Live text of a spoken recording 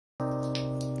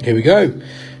Here we go.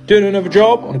 Doing another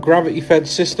job on a gravity-fed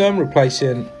system,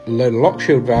 replacing a load of lock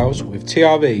shield valves with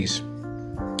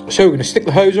TRVs. So we're going to stick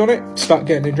the hose on it, start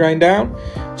getting it drained down,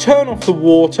 turn off the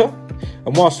water,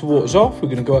 and whilst the water's off, we're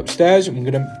going to go upstairs and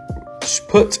we're going to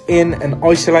put in an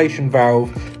isolation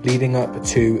valve leading up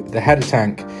to the header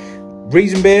tank.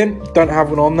 Reason being, don't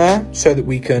have one on there so that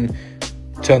we can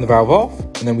turn the valve off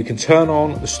and then we can turn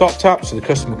on the stop tap so the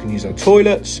customer can use our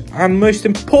toilets and most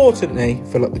importantly,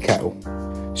 fill up the kettle.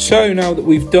 So now that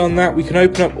we've done that, we can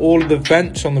open up all of the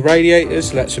vents on the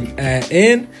radiators, let some air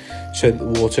in so that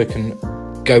the water can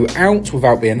go out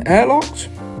without being airlocked.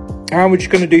 And we're just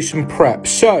going to do some prep.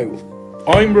 So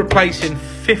I'm replacing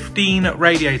 15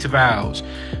 radiator valves.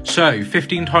 So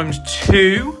 15 times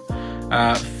 2,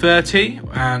 30,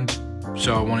 and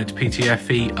so I wanted to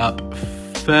PTFE up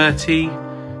 30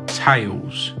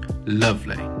 tails.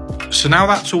 Lovely. So now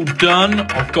that's all done,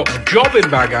 I've got my jobbing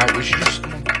bag out, which is just a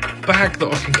bag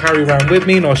that I can carry around with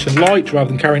me, nice and light, rather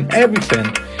than carrying everything.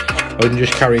 I can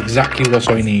just carry exactly what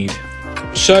I need.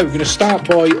 So we're going to start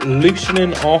by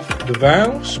loosening off the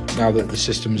valves, now that the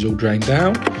system is all drained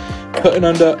down, putting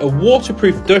under a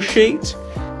waterproof dust sheet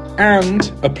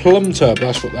and a plumb tub.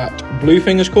 That's what that blue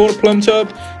thing is called, a plumb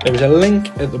tub. There is a link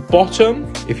at the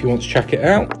bottom if you want to check it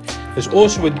out. There's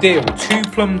also a deal, 2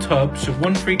 plumb tubs, so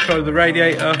 1 for each side of the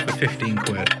radiator for 15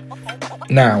 quid.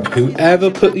 Now,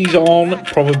 whoever put these on,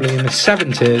 probably in the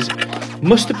 70s,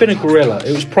 must have been a gorilla.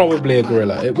 It was probably a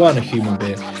gorilla. It wasn't a human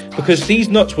being. Because these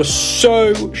nuts were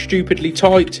so stupidly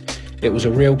tight, it was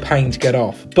a real pain to get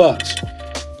off. But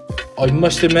I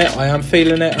must admit, I am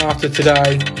feeling it after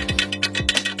today.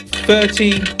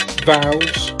 30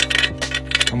 valves,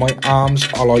 and my arms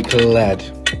are like lead.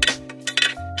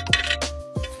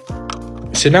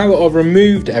 So now that I've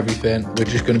removed everything, we're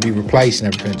just going to be replacing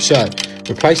everything. So,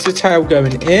 replace the tail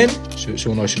going in, so it's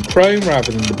all nice and chrome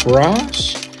rather than the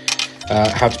brass.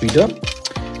 Had to be done.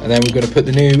 And then we're going to put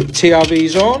the new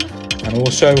TRVs on, and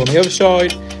also on the other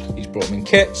side, he's brought them in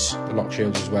kits, the lock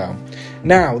shields as well.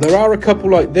 Now, there are a couple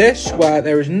like this where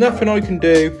there is nothing I can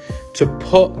do to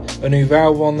put a new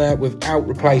valve on there without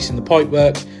replacing the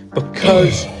pipework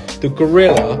because the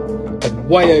gorilla had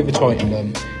way over tightened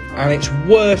them. And it's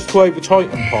worse to over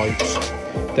tighten pipes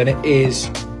than it is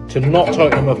to not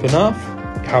tighten them up enough,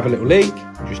 have a little leak,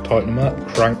 just tighten them up,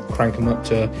 crank them up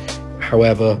to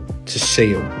however to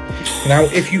seal. Now,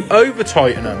 if you over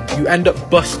tighten them, you end up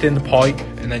busting the pipe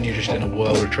and then you're just in a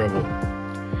world of trouble.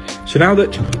 So now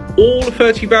that all the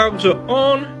 30 valves are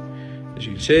on, as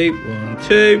you can see, 1,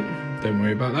 2, don't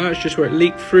worry about that, it's just where it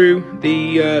leaked through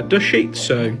the dust sheet,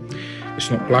 so it's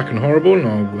not black and horrible, and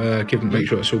I'll make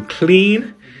sure it's all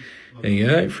clean. There you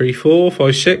go, 3, 4,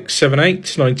 5, 6, 7,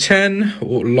 8, 9, 10, a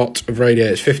lot of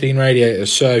radiators, 15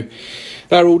 radiators. So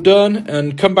they're all done,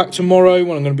 and come back tomorrow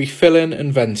when I'm going to be filling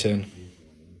and venting.